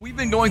We've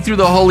been going through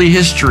the Holy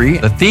History.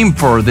 The theme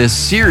for this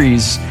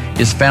series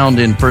is found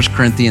in 1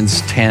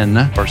 Corinthians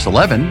 10, verse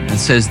 11. It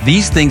says,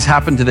 "These things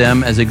happened to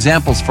them as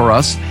examples for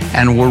us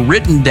and were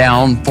written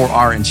down for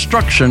our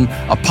instruction,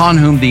 upon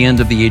whom the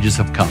end of the ages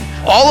have come."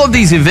 All of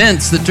these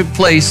events that took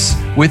place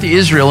with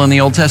Israel in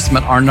the Old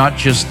Testament are not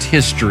just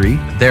history,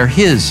 they're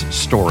His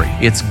story.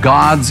 It's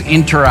God's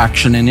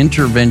interaction and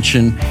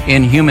intervention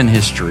in human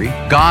history,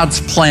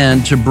 God's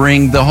plan to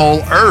bring the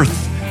whole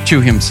earth to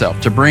Himself,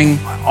 to bring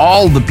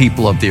all the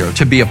people of the earth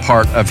to be a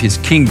part of His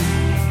kingdom.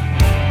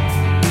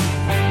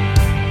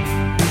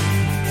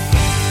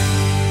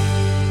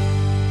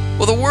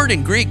 Well, the word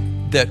in Greek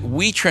that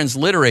we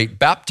transliterate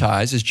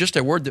baptize is just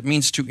a word that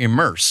means to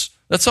immerse.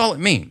 That's all it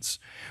means.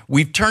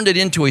 We've turned it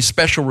into a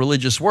special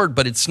religious word,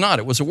 but it's not.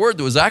 It was a word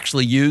that was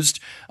actually used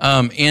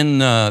in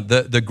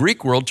the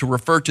Greek world to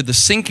refer to the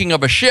sinking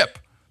of a ship.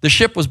 The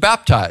ship was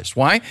baptized.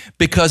 Why?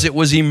 Because it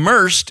was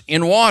immersed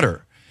in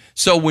water.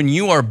 So when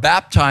you are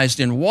baptized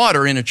in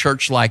water in a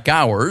church like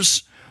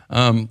ours,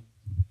 and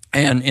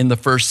in the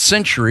first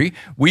century,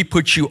 we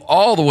put you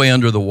all the way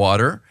under the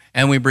water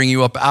and we bring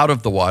you up out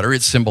of the water.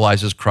 It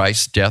symbolizes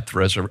Christ's death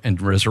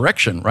and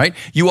resurrection, right?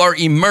 You are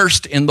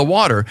immersed in the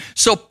water.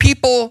 So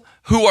people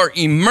who are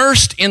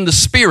immersed in the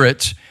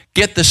Spirit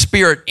get the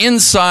Spirit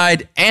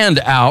inside and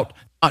out,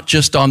 not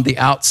just on the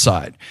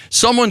outside.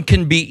 Someone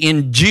can be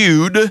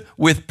endued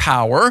with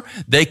power.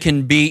 They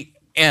can be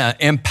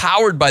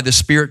empowered by the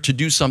Spirit to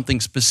do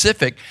something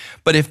specific,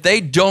 but if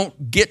they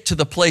don't get to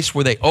the place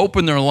where they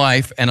open their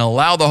life and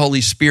allow the Holy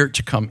Spirit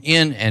to come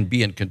in and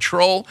be in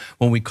control,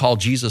 when we call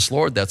Jesus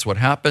Lord, that's what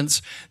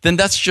happens, then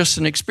that's just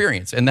an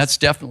experience, and that's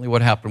definitely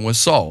what happened with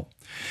Saul.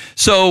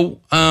 So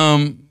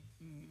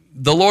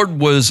the Lord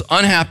was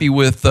unhappy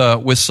with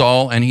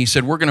Saul, and He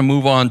said, we're going to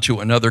move on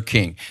to another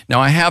king. Now,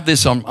 I have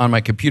this on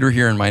my computer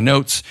here in my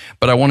notes,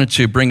 but I wanted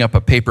to bring up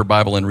a paper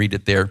Bible and read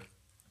it there.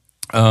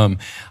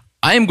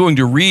 I am going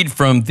to read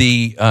from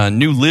the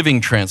New Living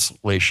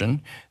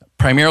Translation,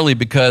 primarily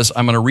because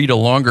I'm going to read a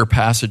longer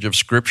passage of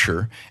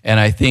Scripture,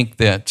 and I think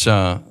that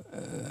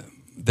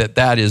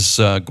that is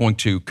going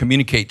to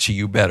communicate to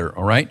you better,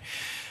 all right?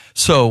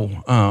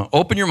 So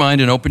open your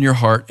mind and open your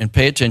heart and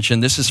pay attention.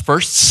 This is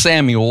 1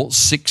 Samuel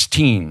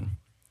 16.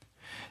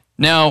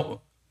 Now,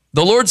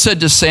 the Lord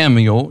said to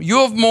Samuel, "You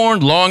have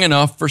mourned long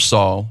enough for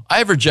Saul. I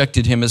have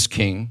rejected him as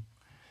king.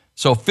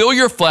 So fill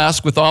your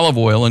flask with olive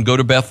oil and go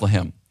to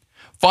Bethlehem.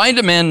 Find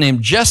a man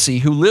named Jesse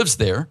who lives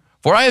there,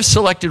 for I have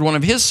selected one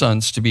of his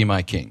sons to be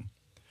my king."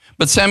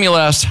 But Samuel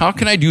asked, "How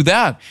can I do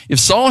that? If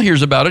Saul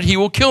hears about it, he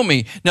will kill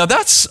me." Now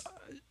that's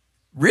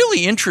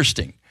really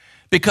interesting,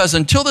 because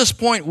until this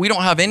point, we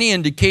don't have any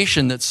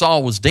indication that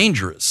Saul was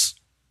dangerous.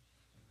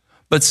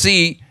 But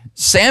see,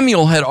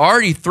 Samuel had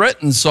already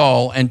threatened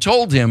Saul and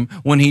told him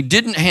when he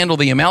didn't handle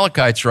the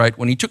Amalekites right,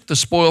 when he took the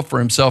spoil for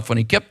himself, when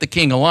he kept the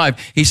king alive,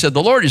 he said,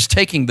 "The Lord is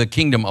taking the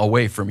kingdom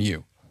away from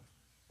you."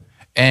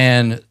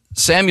 And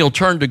Samuel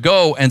turned to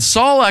go, and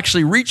Saul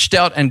actually reached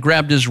out and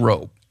grabbed his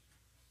robe,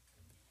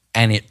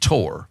 and it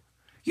tore.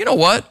 You know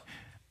what?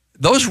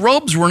 Those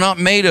robes were not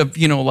made of,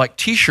 like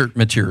t-shirt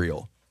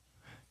material.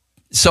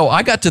 So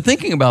I got to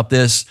thinking about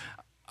this.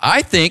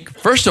 I think,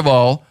 first of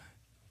all,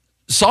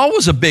 Saul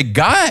was a big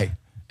guy,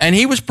 and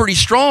he was pretty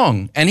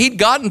strong, and he'd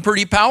gotten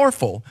pretty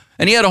powerful,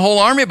 and he had a whole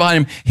army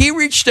behind him. He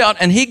reached out,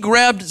 and he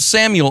grabbed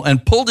Samuel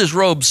and pulled his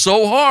robe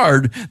so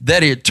hard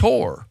that it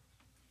tore.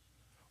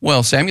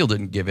 Well, Samuel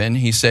didn't give in.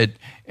 He said,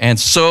 "And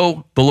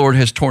so the Lord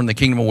has torn the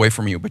kingdom away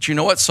from you." But you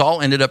know what?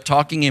 Saul ended up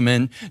talking him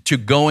into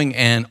going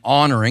and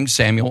honoring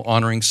Samuel,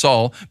 honoring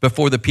Saul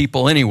before the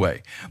people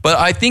anyway. But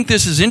I think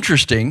this is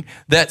interesting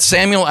that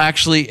Samuel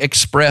actually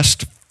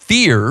expressed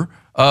fear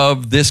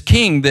of this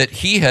king that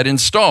he had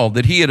installed,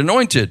 that he had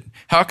anointed.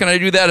 "How can I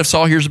do that? If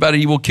Saul hears about it,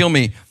 he will kill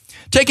me."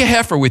 "Take a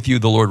heifer with you,"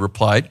 the Lord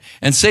replied,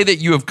 "and say that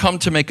you have come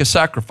to make a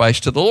sacrifice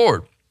to the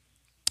Lord.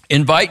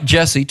 Invite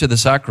Jesse to the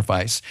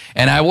sacrifice,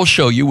 and I will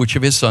show you which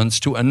of his sons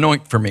to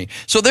anoint for me."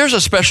 So there's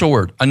a special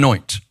word,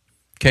 anoint.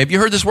 Okay, have you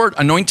heard this word,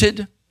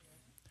 anointed?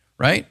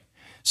 Right?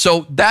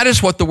 So that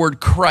is what the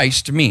word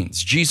Christ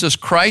means. Jesus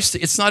Christ,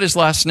 it's not his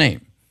last name.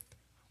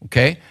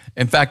 Okay?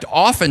 In fact,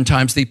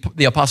 oftentimes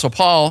the Apostle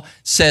Paul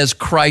says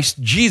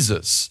Christ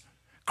Jesus.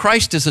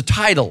 Christ is a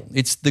title.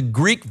 It's the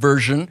Greek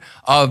version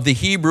of the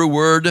Hebrew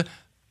word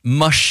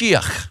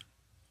Mashiach.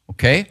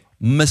 Okay?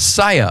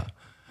 Messiah.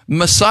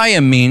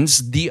 Messiah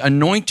means the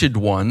anointed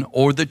one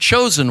or the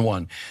chosen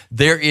one.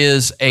 There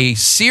is a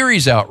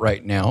series out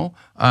right now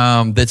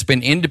that's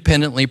been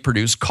independently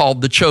produced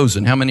called The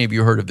Chosen. How many of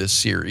you heard of this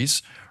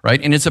series,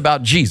 right? And it's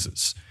about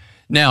Jesus.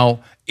 Now,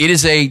 it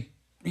is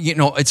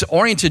it's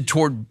oriented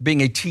toward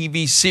being a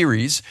TV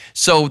series,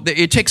 so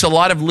it takes a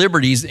lot of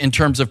liberties in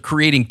terms of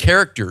creating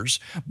characters,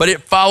 but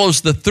it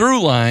follows the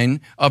through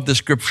line of the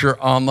Scripture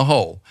on the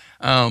whole.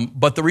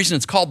 But the reason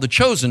it's called The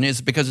Chosen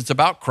is because it's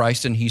about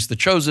Christ and He's the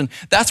chosen.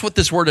 That's what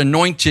this word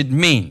anointed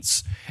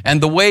means. And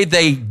the way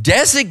they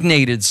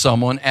designated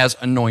someone as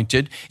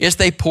anointed is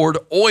they poured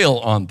oil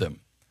on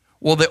them.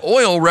 Well, the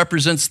oil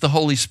represents the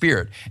Holy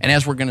Spirit. And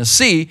as we're going to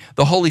see,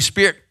 the Holy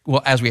Spirit,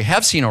 well, as we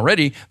have seen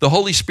already, the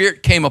Holy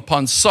Spirit came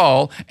upon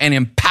Saul and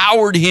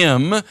empowered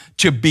him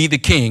to be the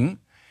king.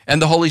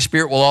 And the Holy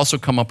Spirit will also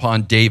come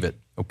upon David,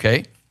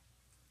 okay?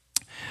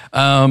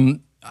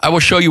 I will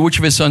show you which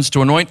of his sons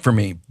to anoint for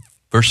me.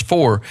 Verse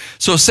 4,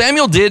 so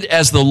Samuel did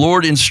as the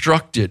Lord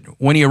instructed.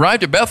 When he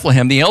arrived at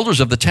Bethlehem, the elders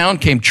of the town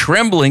came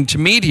trembling to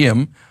meet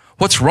him.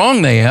 What's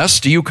wrong, they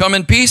asked. Do you come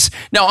in peace?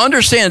 Now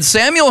understand,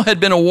 Samuel had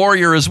been a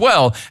warrior as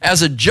well.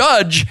 As a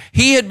judge,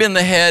 he had been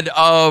the head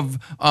of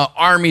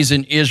armies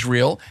in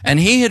Israel, and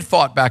he had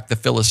fought back the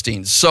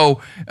Philistines. So,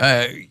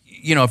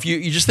 if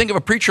you just think of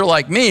a preacher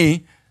like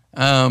me,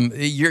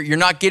 you're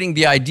not getting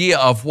the idea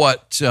of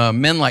what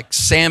men like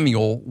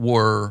Samuel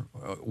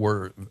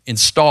were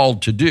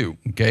installed to do,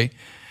 okay?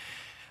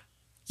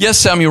 Yes,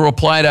 Samuel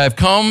replied, I have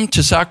come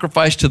to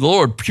sacrifice to the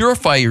Lord.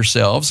 Purify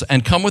yourselves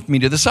and come with me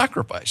to the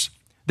sacrifice.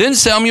 Then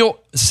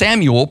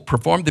Samuel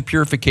performed the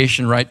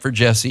purification rite for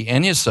Jesse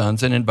and his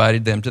sons and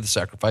invited them to the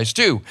sacrifice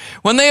too.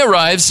 When they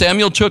arrived,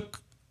 Samuel took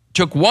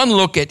one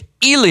look at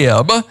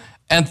Eliab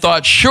and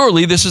thought,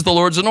 surely this is the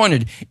Lord's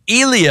anointed.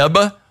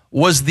 Eliab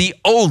was the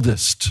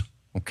oldest,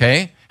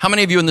 okay? How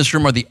many of you in this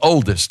room are the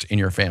oldest in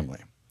your family,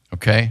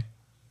 okay?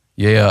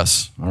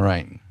 Yes, all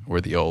right,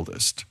 we're the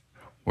oldest.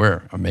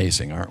 We're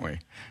amazing, aren't we?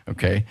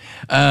 Okay.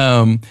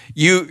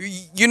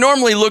 You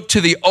normally look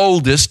to the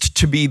oldest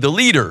to be the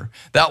leader.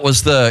 That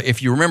was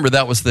if you remember,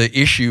 that was the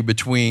issue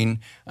between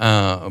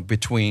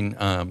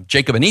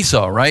Jacob and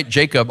Esau, right?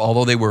 Jacob,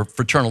 although they were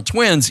fraternal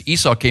twins,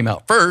 Esau came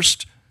out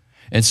first.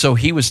 And so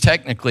he was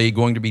technically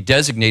going to be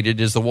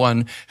designated as the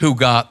one who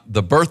got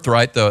the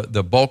birthright,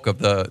 the bulk of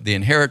the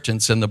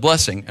inheritance and the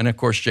blessing. And of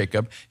course,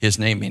 Jacob, his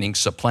name meaning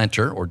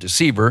supplanter or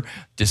deceiver,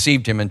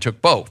 deceived him and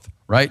took both,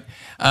 right?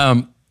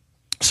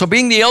 So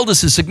being the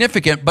eldest is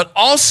significant, but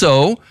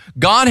also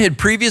God had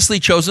previously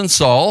chosen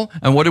Saul.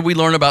 And what did we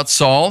learn about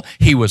Saul?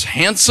 He was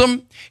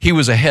handsome. He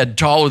was a head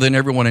taller than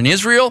everyone in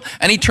Israel.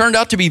 And he turned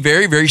out to be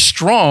very, very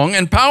strong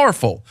and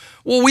powerful.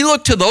 Well, we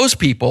look to those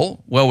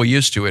people. Well, we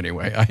used to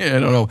anyway. I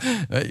don't know.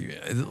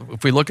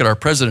 If we look at our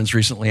presidents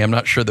recently, I'm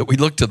not sure that we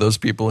look to those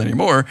people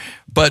anymore.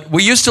 But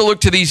we used to look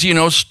to these,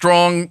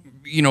 strong,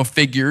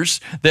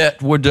 figures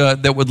that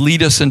would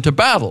lead us into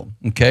battle.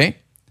 Okay.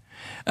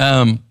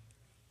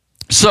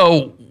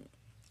 So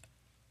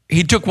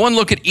he took one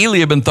look at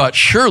Eliab and thought,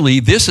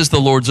 surely this is the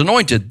Lord's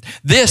anointed.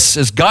 This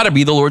has got to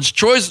be the Lord's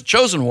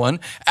chosen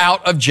one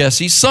out of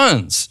Jesse's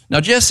sons.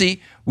 Now,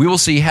 Jesse, we will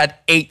see, had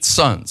 8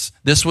 sons.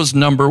 This was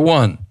number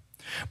 1.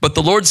 But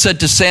the Lord said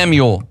to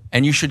Samuel,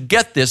 and you should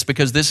get this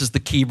because this is the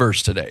key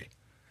verse today,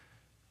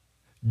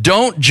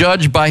 don't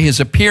judge by his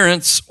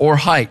appearance or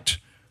height,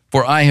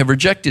 for I have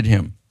rejected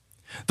him.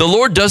 The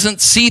Lord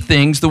doesn't see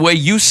things the way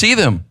you see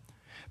them.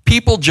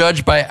 People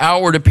judge by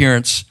outward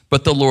appearance,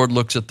 but the Lord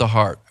looks at the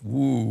heart.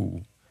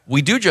 Ooh.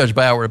 We do judge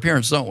by outward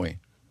appearance, don't we?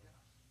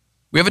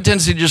 We have a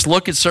tendency to just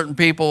look at certain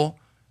people.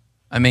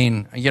 I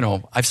mean,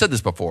 I've said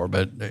this before,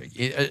 but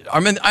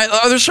are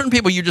there certain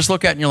people you just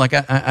look at and you're like,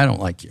 I don't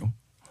like you.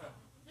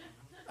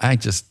 I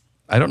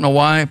don't know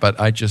why, but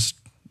I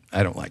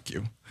don't like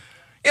you.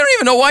 You don't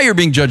even know why you're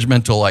being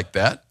judgmental like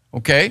that,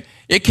 okay?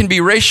 It can be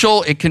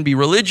racial, it can be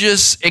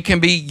religious, it can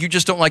be you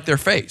just don't like their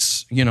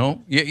face, you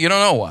don't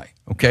know why,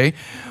 okay?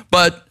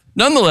 But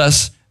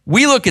nonetheless,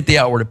 we look at the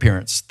outward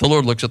appearance. The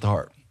Lord looks at the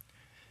heart.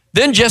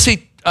 Then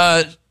Jesse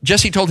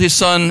told his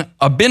son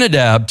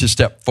Abinadab to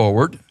step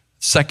forward,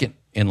 second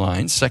in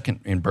line, second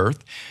in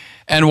birth,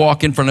 and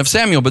walk in front of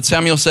Samuel. But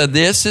Samuel said,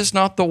 this is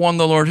not the one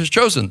the Lord has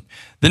chosen.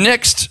 The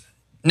next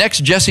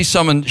Jesse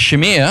summoned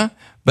Shimea,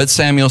 but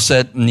Samuel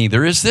said,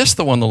 neither is this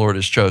the one the Lord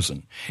has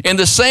chosen. In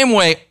the same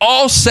way,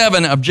 all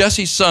 7 of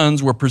Jesse's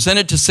sons were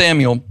presented to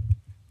Samuel.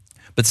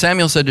 But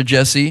Samuel said to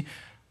Jesse,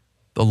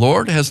 the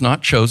Lord has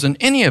not chosen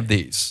any of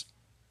these.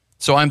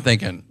 So I'm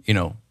thinking,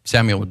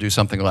 Samuel would do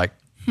something like,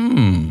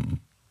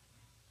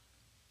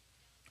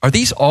 are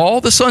these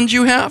all the sons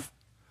you have?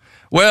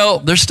 Well,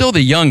 they're still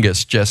the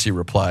youngest, Jesse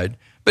replied,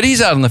 but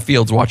he's out in the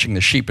fields watching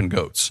the sheep and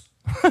goats.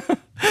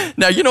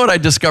 Now, you know what I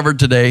discovered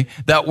today?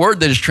 That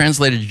word that is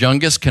translated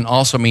youngest can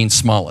also mean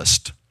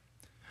smallest.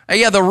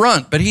 Yeah, the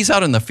runt, but he's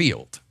out in the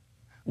field.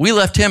 We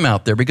left him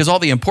out there because all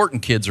the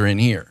important kids are in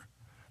here,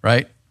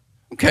 right?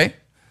 Okay,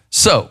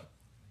 so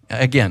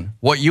again,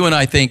 what you and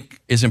I think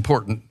is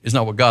important is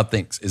not what God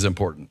thinks is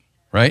important,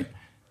 right?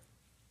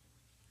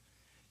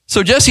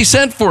 So Jesse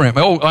sent for him.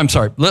 Oh, I'm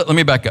sorry. Let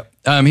me back up.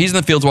 He's in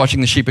the fields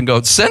watching the sheep and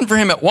goats. Send for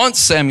him at once,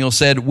 Samuel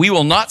said. We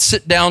will not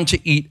sit down to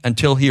eat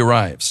until he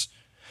arrives.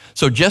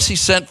 So Jesse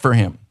sent for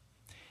him.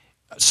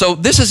 So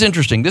this is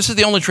interesting. This is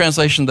the only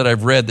translation that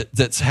I've read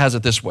that has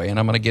it this way, and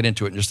I'm going to get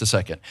into it in just a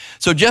second.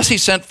 So Jesse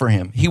sent for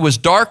him. He was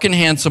dark and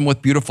handsome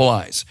with beautiful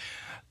eyes.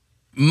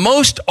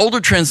 Most older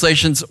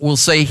translations will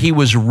say he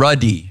was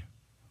ruddy,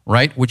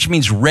 right? Which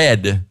means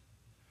red.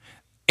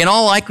 In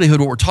all likelihood,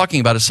 what we're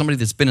talking about is somebody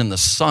that's been in the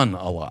sun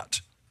a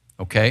lot,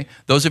 Okay?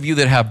 Those of you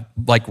that have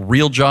like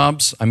real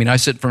jobs, I mean, I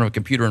sit in front of a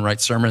computer and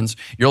write sermons.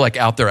 You're like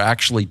out there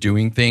actually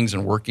doing things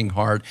and working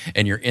hard,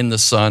 and you're in the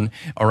sun,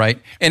 all right?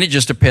 And it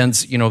just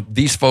depends.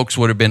 These folks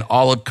would have been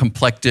olive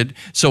complected,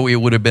 so it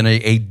would have been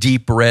a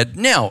deep red.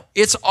 Now,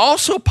 it's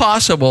also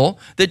possible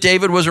that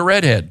David was a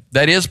redhead.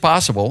 That is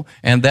possible,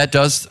 and that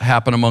does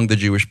happen among the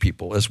Jewish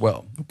people as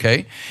well,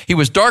 okay? He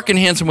was dark and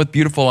handsome with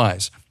beautiful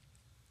eyes.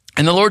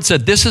 And the Lord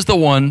said, "This is the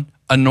one,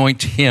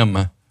 anoint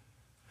him."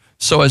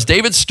 So as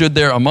David stood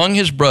there among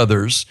his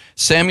brothers,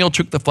 Samuel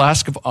took the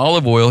flask of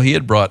olive oil he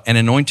had brought and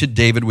anointed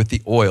David with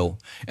the oil.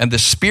 And the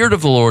Spirit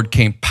of the Lord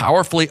came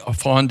powerfully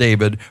upon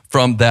David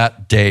from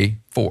that day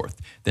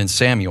forth. Then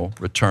Samuel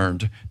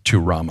returned to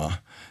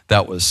Ramah.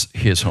 That was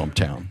his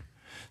hometown.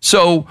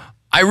 So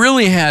I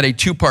really had a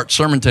two-part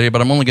sermon today,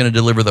 but I'm only going to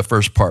deliver the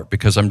first part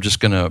because I'm just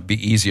going to be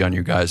easy on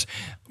you guys.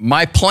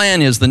 My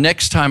plan is the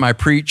next time I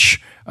preach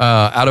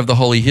out of the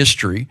Holy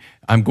History,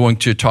 I'm going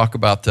to talk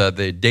about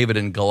the David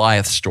and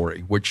Goliath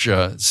story, which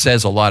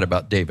says a lot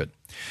about David.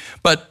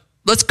 But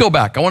let's go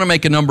back. I want to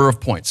make a number of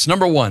points.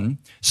 Number one,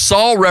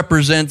 Saul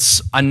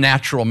represents a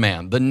natural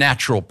man, the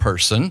natural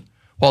person,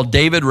 while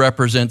David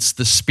represents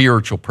the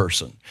spiritual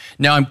person.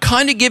 Now, I'm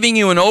kind of giving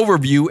you an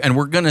overview, and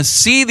we're going to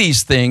see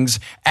these things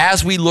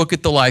as we look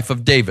at the life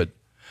of David.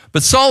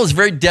 But Saul is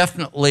very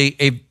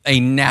definitely a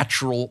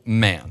natural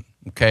man,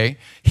 okay?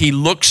 He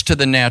looks to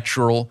the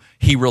natural.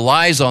 He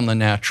relies on the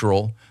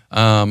natural.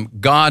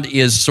 God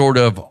is sort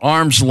of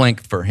arm's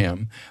length for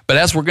him. But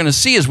as we're going to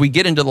see as we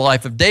get into the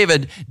life of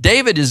David,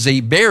 David is a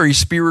very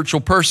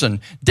spiritual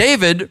person.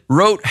 David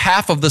wrote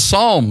half of the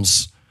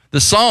Psalms.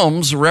 The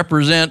Psalms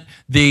represent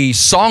the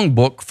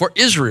songbook for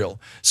Israel.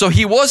 So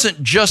he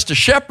wasn't just a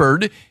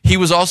shepherd, he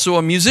was also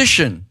a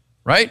musician,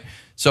 right?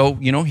 So,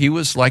 he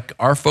was like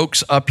our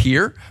folks up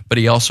here, but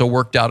he also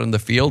worked out in the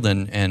field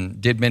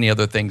and did many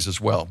other things as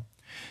well.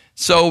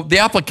 So the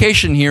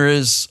application here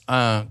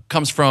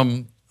comes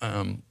from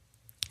 1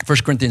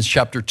 Corinthians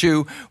chapter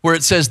 2, where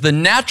it says, the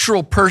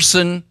natural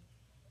person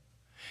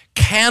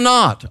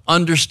cannot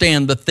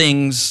understand the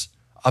things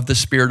of the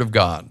Spirit of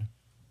God,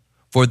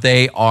 for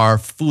they are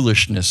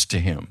foolishness to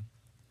him.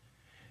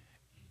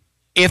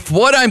 If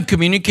what I'm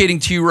communicating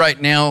to you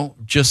right now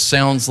just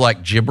sounds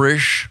like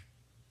gibberish,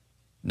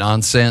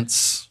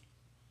 nonsense,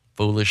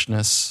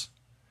 foolishness,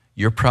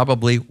 you're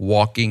probably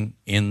walking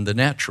in the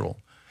natural.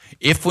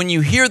 If when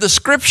you hear the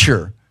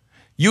scripture,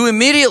 you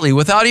immediately,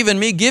 without even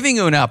me giving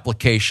you an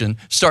application,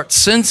 start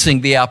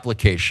sensing the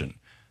application,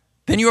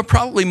 then you are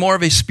probably more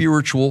of a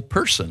spiritual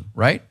person,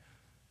 right?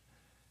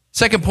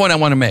 Second point I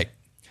want to make.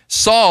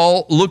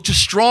 Saul looked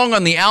strong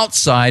on the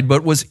outside,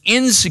 but was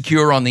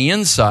insecure on the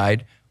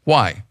inside.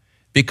 Why?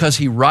 Because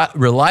he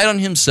relied on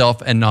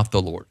himself and not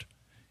the Lord.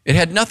 It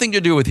had nothing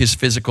to do with his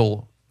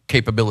physical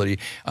capability.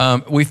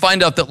 We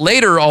find out that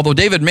later, although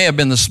David may have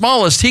been the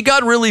smallest, he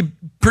got really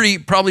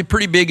probably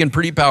pretty big and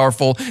pretty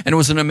powerful and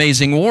was an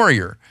amazing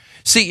warrior.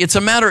 See, it's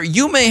a matter,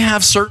 you may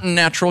have certain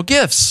natural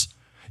gifts.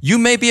 You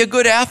may be a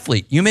good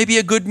athlete. You may be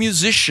a good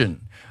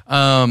musician.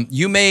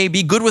 You may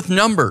be good with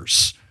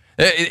numbers.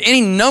 Any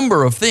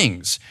number of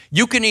things.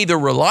 You can either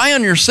rely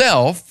on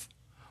yourself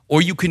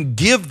or you can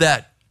give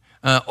that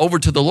over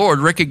to the Lord,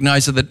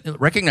 recognizing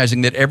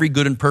that every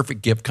good and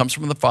perfect gift comes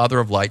from the Father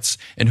of lights,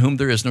 in whom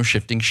there is no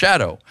shifting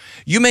shadow.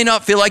 You may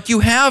not feel like you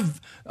have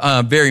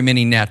very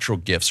many natural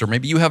gifts, or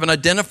maybe you haven't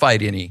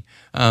identified any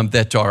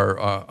that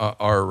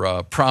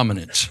are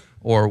prominent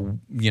or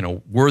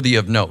worthy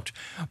of note.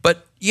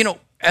 But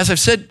as I've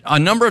said a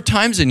number of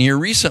times in here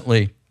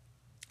recently,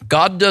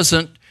 God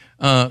doesn't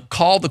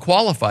call the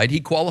qualified; He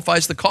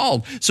qualifies the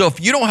called. So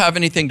if you don't have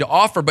anything to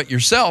offer but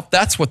yourself,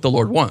 that's what the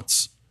Lord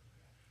wants.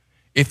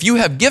 If you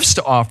have gifts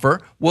to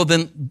offer, well,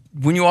 then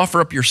when you offer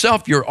up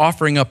yourself, you're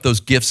offering up those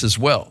gifts as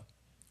well,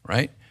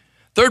 right?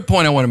 Third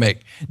point I want to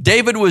make.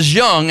 David was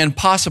young and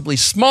possibly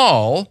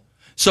small,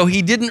 so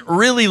he didn't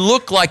really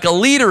look like a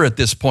leader at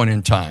this point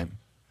in time.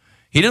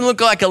 He didn't look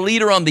like a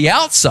leader on the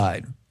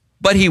outside,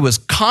 but he was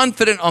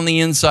confident on the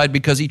inside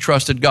because he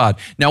trusted God.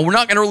 Now, we're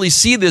not going to really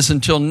see this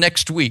until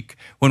next week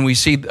when we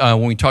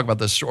talk about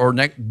this, or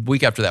next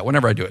week after that,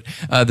 whenever I do it,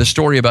 the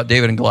story about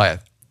David and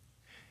Goliath.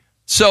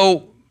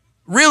 So,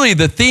 really,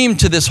 the theme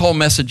to this whole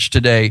message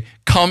today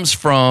comes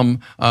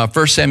from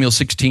 1 Samuel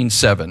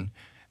 16:7,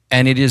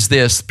 and it is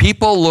this: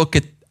 people look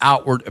at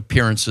outward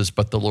appearances,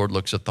 but the Lord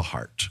looks at the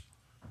heart.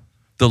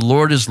 The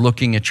Lord is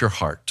looking at your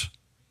heart.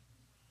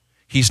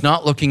 He's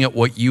not looking at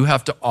what you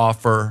have to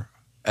offer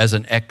as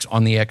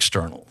on the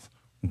external,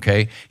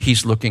 okay?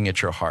 He's looking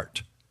at your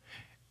heart.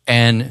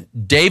 And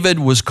David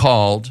was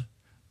called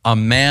a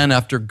man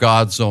after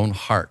God's own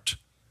heart,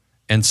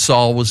 and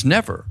Saul was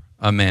never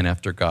a man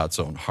after God's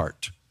own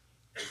heart.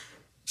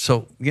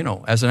 So,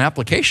 as an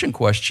application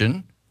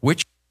question,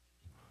 which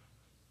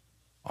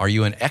are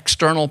you, an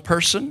external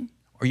person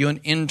or are you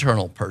an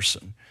internal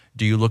person?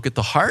 Do you look at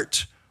the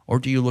heart or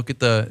do you look at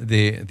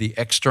the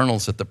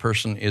externals that the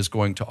person is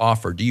going to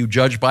offer? Do you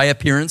judge by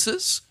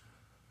appearances?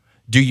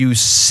 Do you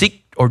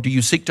seek or do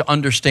you seek to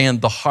understand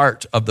the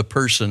heart of the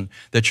person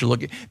that you're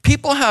looking?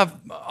 People have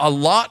a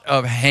lot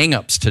of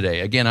hang-ups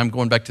today. Again, I'm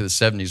going back to the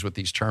 70s with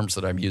these terms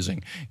that I'm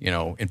using,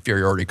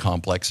 inferiority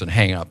complex and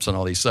hang-ups and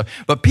all these stuff.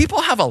 But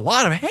people have a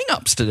lot of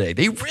hang-ups today.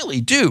 They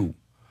really do,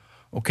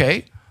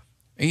 okay?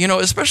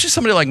 Especially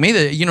somebody like me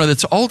that,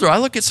 that's older. I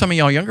look at some of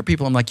y'all younger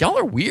people, I'm like, y'all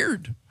are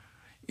weird.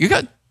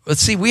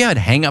 Let's see, we had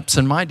hang-ups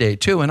in my day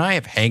too, and I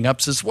have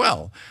hang-ups as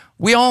well.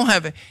 We all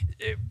have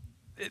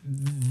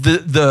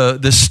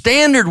the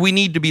standard we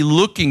need to be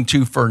looking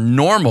to for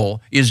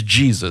normal is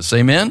Jesus.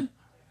 Amen?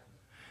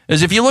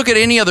 As if you look at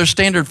any other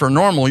standard for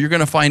normal, you're going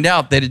to find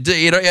out that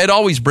it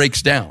always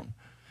breaks down.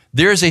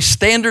 There is a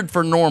standard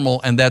for normal,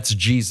 and that's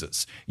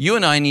Jesus. You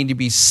and I need to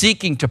be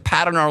seeking to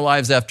pattern our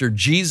lives after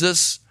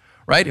Jesus,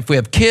 right? If we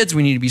have kids,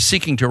 we need to be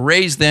seeking to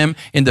raise them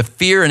in the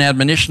fear and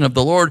admonition of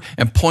the Lord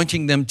and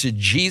pointing them to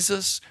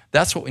Jesus.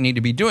 That's what we need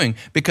to be doing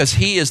because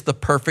he is the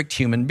perfect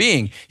human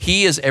being.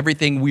 He is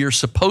everything we are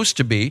supposed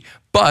to be,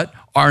 but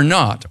are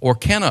not or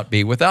cannot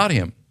be without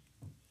him.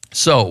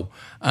 So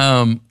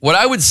what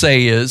I would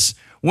say is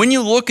when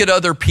you look at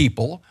other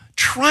people,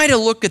 try to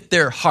look at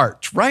their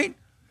heart, right?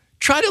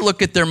 Try to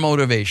look at their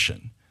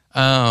motivation.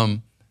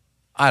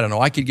 I don't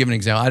know. I could give an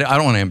example. I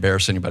don't want to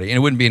embarrass anybody, and it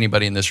wouldn't be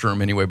anybody in this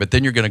room anyway, but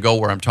then you're going to go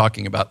where I'm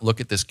talking about, look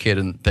at this kid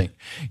and think,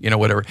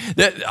 whatever.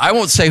 I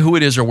won't say who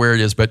it is or where it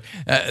is, but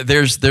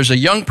there's a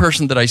young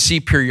person that I see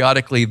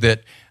periodically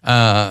that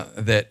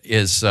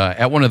is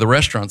at one of the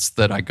restaurants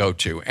that I go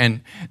to,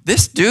 and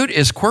this dude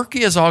is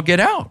quirky as all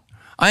get out.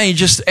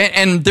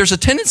 And there's a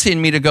tendency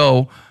in me to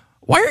go,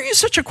 why are you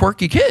such a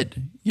quirky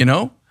kid,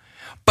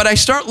 But I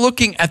start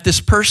looking at this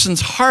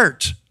person's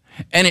heart,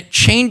 and it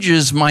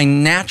changes my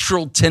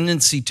natural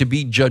tendency to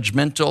be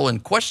judgmental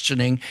and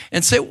questioning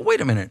and say, well,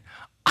 wait a minute,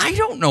 I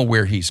don't know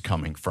where he's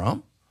coming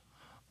from.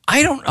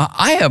 I don't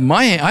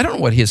know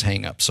what his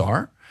hang-ups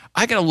are.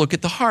 I got to look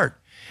at the heart.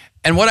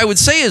 And what I would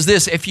say is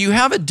this, if you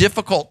have a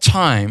difficult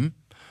time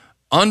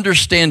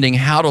understanding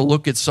how to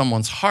look at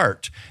someone's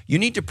heart, you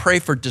need to pray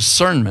for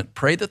discernment.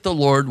 Pray that the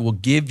Lord will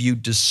give you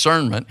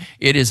discernment.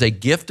 It is a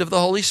gift of the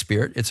Holy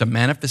Spirit. It's a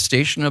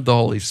manifestation of the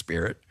Holy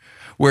Spirit,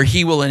 where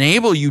he will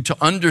enable you to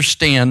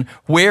understand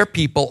where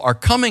people are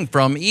coming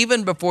from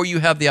even before you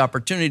have the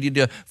opportunity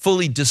to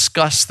fully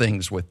discuss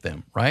things with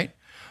them, right?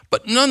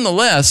 But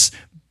nonetheless,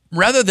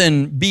 rather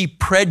than be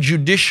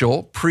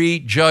prejudicial,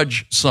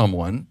 prejudge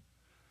someone,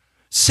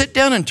 sit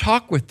down and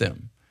talk with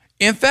them.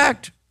 In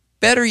fact,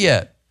 better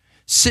yet,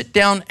 sit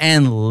down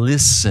and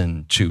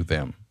listen to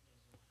them.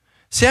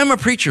 See, I'm a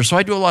preacher, so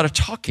I do a lot of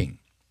talking.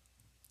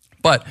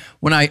 But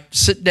when I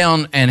sit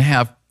down and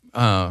have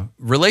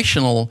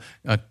relational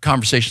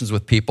conversations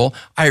with people,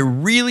 I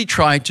really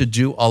try to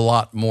do a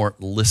lot more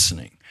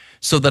listening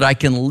so that I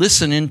can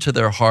listen into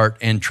their heart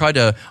and try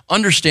to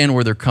understand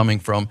where they're coming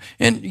from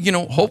and,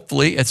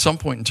 hopefully at some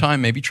point in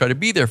time, maybe try to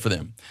be there for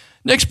them.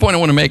 Next point I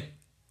want to make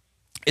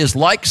is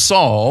like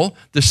Saul,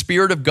 the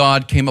Spirit of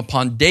God came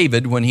upon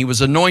David when he was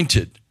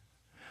anointed.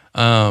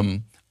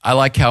 I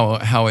like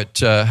how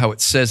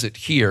it says it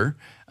here.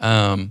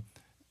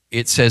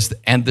 It says,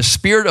 and the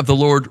Spirit of the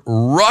Lord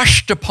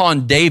rushed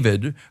upon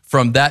David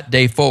from that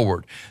day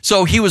forward.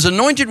 So he was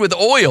anointed with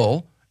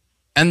oil,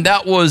 and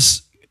that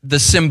was the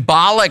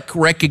symbolic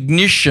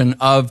recognition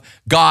of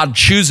God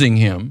choosing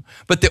him.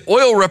 But the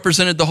oil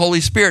represented the Holy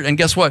Spirit. And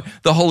guess what?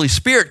 The Holy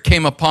Spirit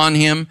came upon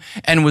him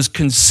and was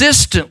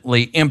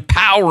consistently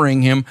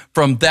empowering him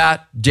from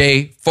that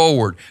day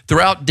forward.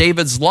 Throughout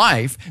David's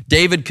life,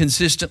 David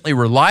consistently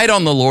relied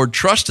on the Lord,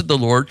 trusted the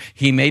Lord.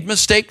 He made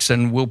mistakes,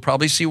 and we'll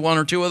probably see one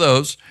or two of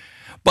those.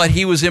 But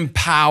he was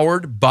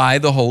empowered by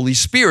the Holy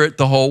Spirit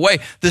the whole way.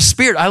 The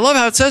Spirit, I love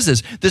how it says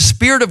this, the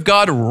Spirit of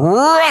God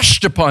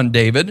rushed upon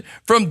David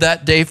from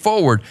that day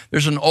forward.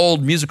 There's an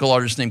old musical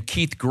artist named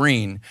Keith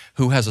Green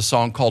who has a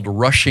song called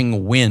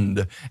Rushing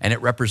Wind, and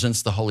it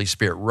represents the Holy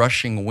Spirit,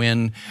 rushing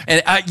wind.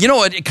 And you know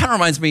what, it kind of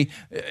reminds me,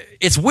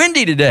 it's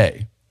windy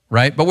today,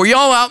 right? But were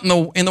y'all out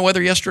in the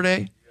weather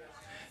yesterday?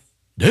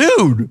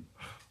 Dude,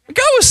 the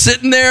guy was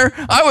sitting there.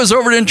 I was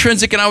over at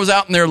Intrinsic, and I was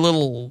out in their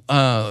little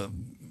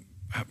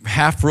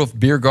half-roof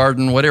beer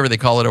garden, whatever they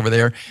call it over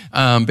there,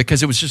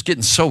 because it was just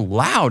getting so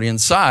loud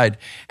inside.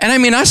 And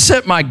I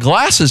set my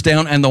glasses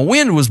down, and the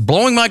wind was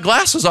blowing my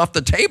glasses off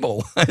the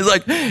table. I was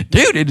like,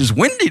 dude, it is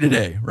windy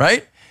today,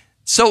 right?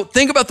 So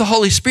think about the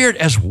Holy Spirit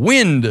as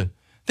wind.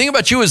 Think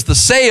about you as the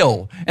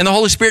sail, and the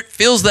Holy Spirit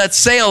fills that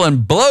sail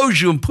and blows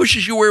you and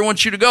pushes you where he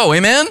wants you to go.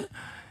 Amen?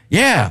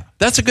 Yeah,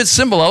 that's a good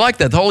symbol. I like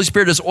that. The Holy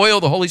Spirit is oil.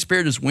 The Holy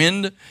Spirit is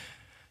wind.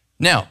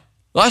 Now,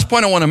 last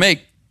point I want to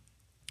make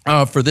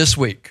for this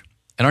week.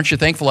 And aren't you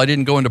thankful I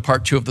didn't go into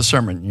part 2 of the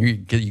sermon? You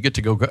get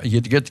to go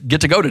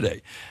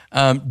today.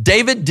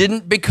 David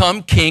didn't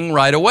become king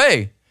right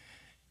away.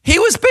 He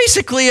was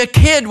basically a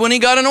kid when he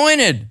got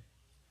anointed.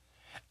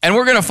 And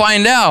we're going to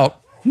find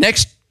out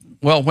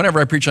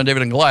whenever I preach on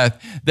David and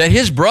Goliath, that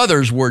his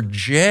brothers were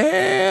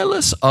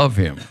jealous of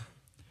him.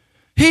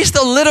 He's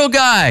the little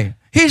guy.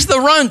 He's the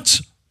runt.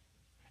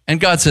 And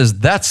God says,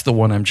 that's the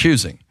one I'm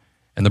choosing.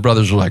 And the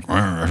brothers are like,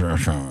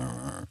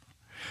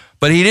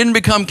 But he didn't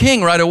become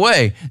king right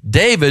away.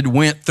 David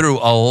went through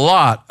a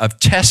lot of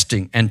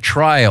testing and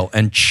trial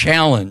and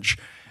challenge.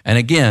 And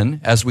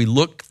again, as we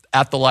look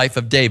at the life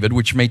of David,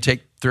 which may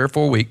take 3 or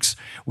 4 weeks,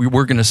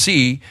 we're going to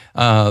see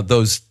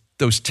those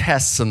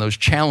tests and those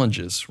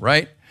challenges,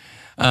 right?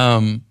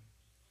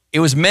 It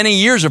was many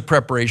years of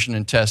preparation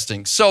and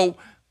testing. So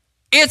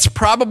it's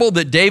probable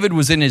that David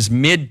was in his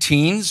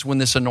mid-teens when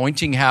this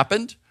anointing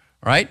happened,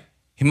 right?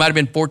 He might have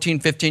been 14,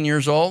 15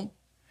 years old.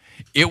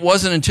 It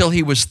wasn't until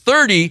he was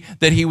 30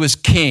 that he was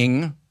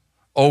king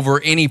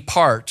over any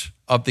part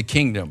of the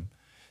kingdom.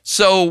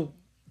 So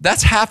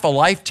that's half a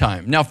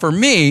lifetime. Now, for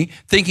me,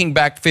 thinking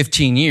back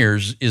 15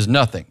 years is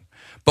nothing.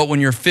 But when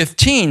you're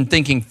 15,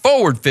 thinking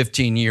forward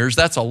 15 years,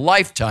 that's a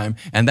lifetime,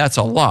 and that's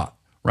a lot,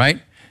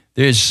 right?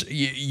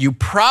 You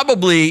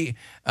probably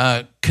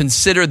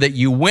consider that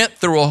you went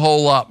through a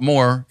whole lot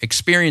more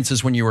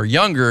experiences when you were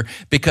younger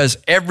because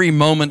every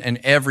moment and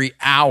every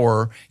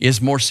hour is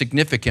more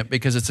significant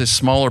because it's a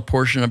smaller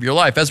portion of your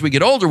life. As we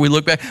get older, we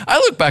look back. I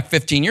look back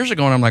 15 years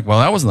ago and I'm like, well,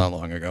 that wasn't that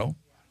long ago,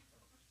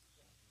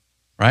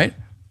 right?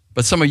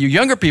 But some of you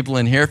younger people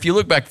in here, if you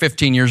look back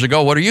 15 years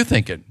ago, what are you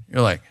thinking?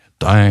 You're like,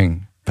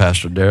 dang,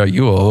 Pastor Dale,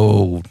 you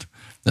old.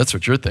 That's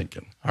what you're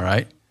thinking, all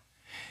right?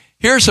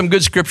 Here are some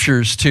good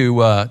scriptures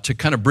to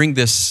kind of bring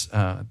this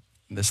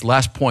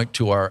last point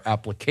to our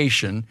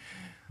application.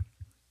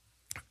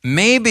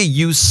 Maybe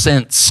you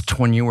sensed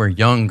when you were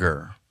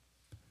younger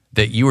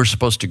that you were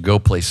supposed to go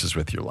places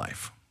with your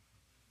life.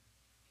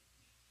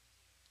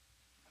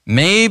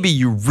 Maybe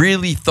you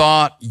really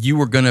thought you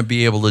were going to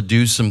be able to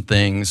do some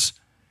things,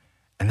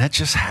 and that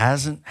just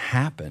hasn't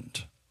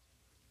happened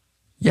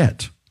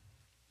yet.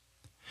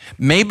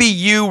 Maybe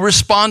you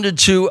responded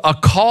to a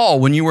call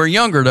when you were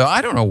younger to,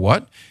 I don't know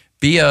what,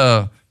 be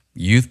a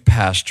youth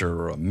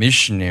pastor or a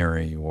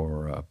missionary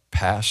or a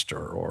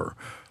pastor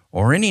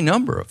or any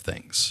number of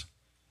things.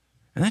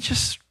 And that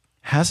just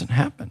hasn't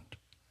happened.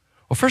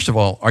 Well, first of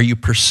all, are you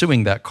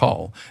pursuing that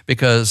call?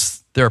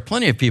 Because there are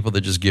plenty of people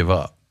that just give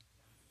up,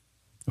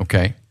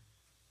 okay?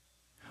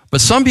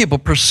 But some people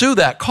pursue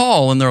that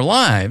call in their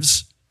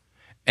lives,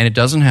 and it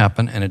doesn't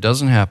happen, and it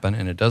doesn't happen,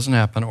 and it doesn't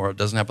happen, or it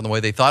doesn't happen the way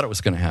they thought it was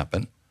going to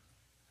happen.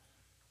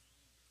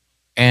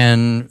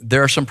 And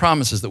there are some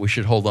promises that we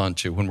should hold on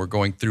to when we're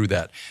going through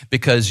that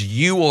because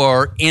you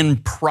are in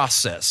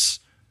process.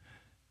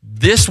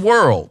 This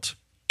world,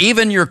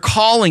 even your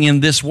calling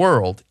in this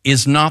world,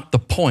 is not the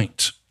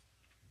point,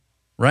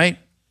 right?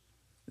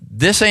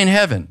 This ain't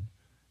heaven.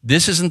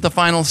 This isn't the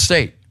final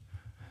state.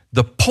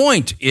 The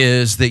point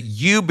is that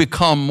you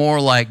become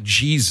more like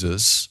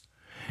Jesus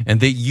and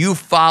that you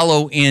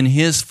follow in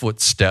his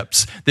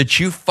footsteps, that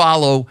you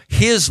follow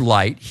his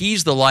light.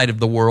 He's the light of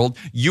the world.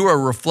 You're a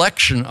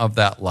reflection of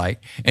that light,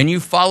 and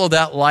you follow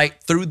that light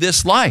through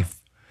this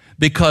life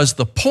because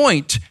the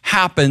point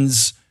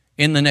happens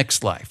in the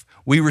next life.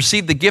 We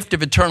receive the gift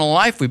of eternal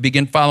life. We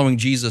begin following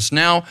Jesus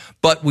now,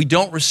 but we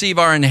don't receive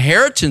our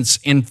inheritance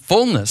in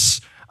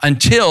fullness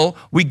until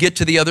we get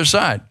to the other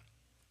side.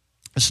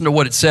 Listen to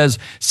what it says.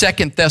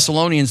 2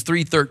 Thessalonians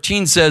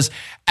 3:13 says,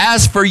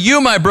 as for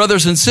you, my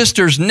brothers and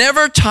sisters,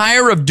 never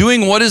tire of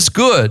doing what is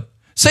good.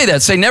 Say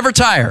that. Say, never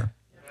tire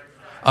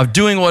of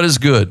doing what is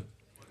good.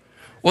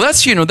 Well,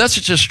 that's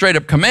just a straight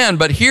up command,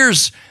 but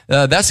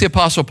that's the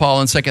Apostle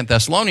Paul in 2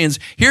 Thessalonians.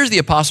 Here's the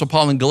Apostle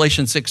Paul in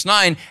Galatians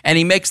 6:9, and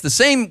he makes the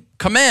same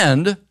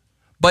command,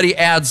 but he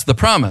adds the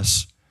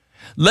promise.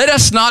 Let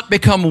us not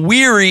become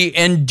weary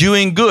in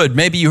doing good.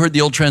 Maybe you heard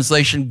the old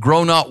translation,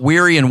 grow not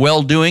weary in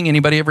well-doing.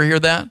 Anybody ever hear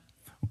that?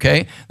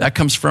 Okay, that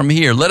comes from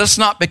here. Let us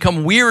not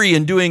become weary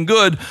in doing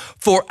good,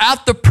 for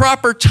at the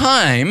proper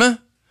time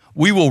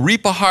we will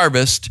reap a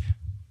harvest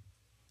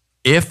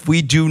if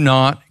we do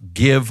not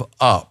give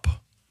up.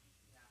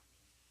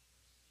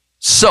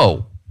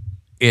 So,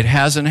 it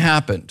hasn't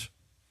happened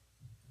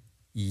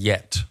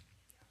yet.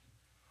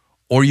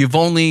 Or you've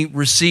only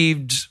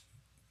received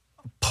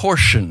a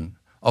portion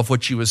of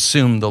what you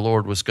assumed the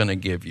Lord was going to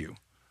give you.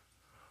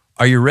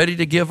 Are you ready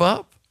to give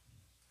up?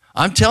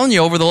 I'm telling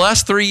you, over the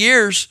last 3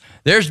 years,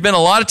 there's been a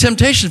lot of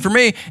temptation for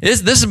me.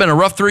 This has been a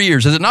rough 3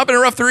 years. Has it not been a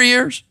rough 3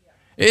 years?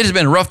 It has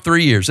been a rough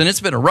 3 years, and it's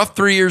been a rough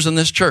 3 years in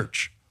this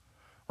church,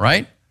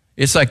 right?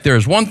 It's like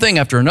there's one thing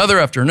after another,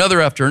 after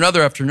another, after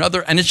another, after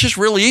another, and it's just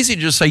really easy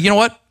to just say, you know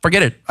what?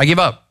 Forget it. I give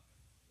up.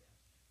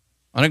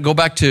 I don't go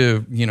back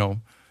to,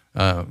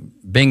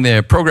 being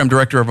the program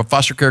director of a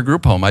foster care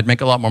group home. I'd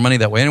make a lot more money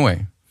that way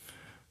anyway.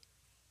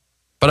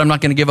 But I'm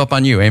not going to give up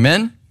on you.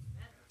 Amen?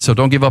 So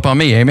don't give up on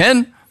me.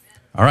 Amen?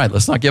 All right,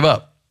 let's not give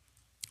up.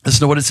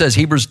 Listen to what it says.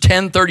 Hebrews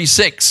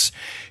 10:36.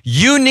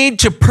 You need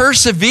to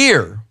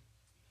persevere.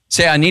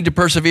 Say, I need to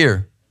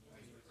persevere.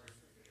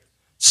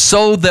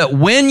 So that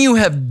when you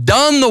have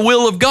done the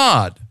will of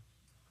God,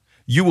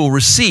 you will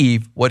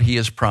receive what he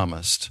has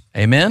promised.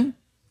 Amen?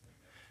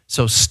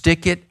 So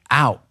stick it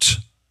out.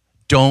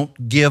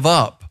 Don't give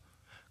up.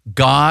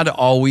 God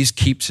always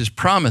keeps his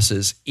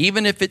promises,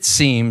 even if it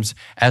seems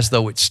as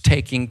though it's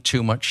taking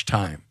too much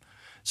time.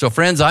 So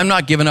friends, I'm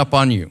not giving up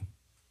on you.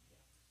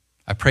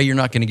 I pray you're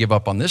not going to give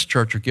up on this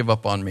church or give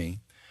up on me.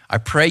 I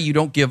pray you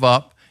don't give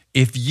up.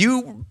 If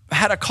you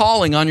had a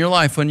calling on your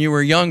life when you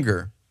were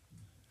younger,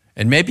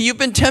 and maybe you've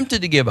been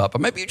tempted to give up, or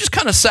maybe you just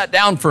kind of sat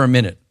down for a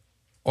minute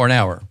or an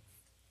hour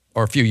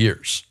or a few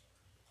years,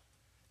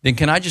 then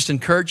can I just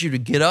encourage you to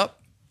get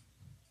up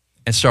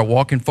and start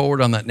walking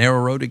forward on that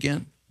narrow road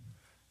again?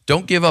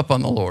 Don't give up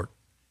on the Lord.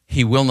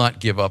 He will not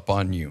give up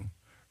on you.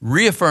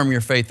 Reaffirm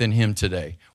your faith in him today.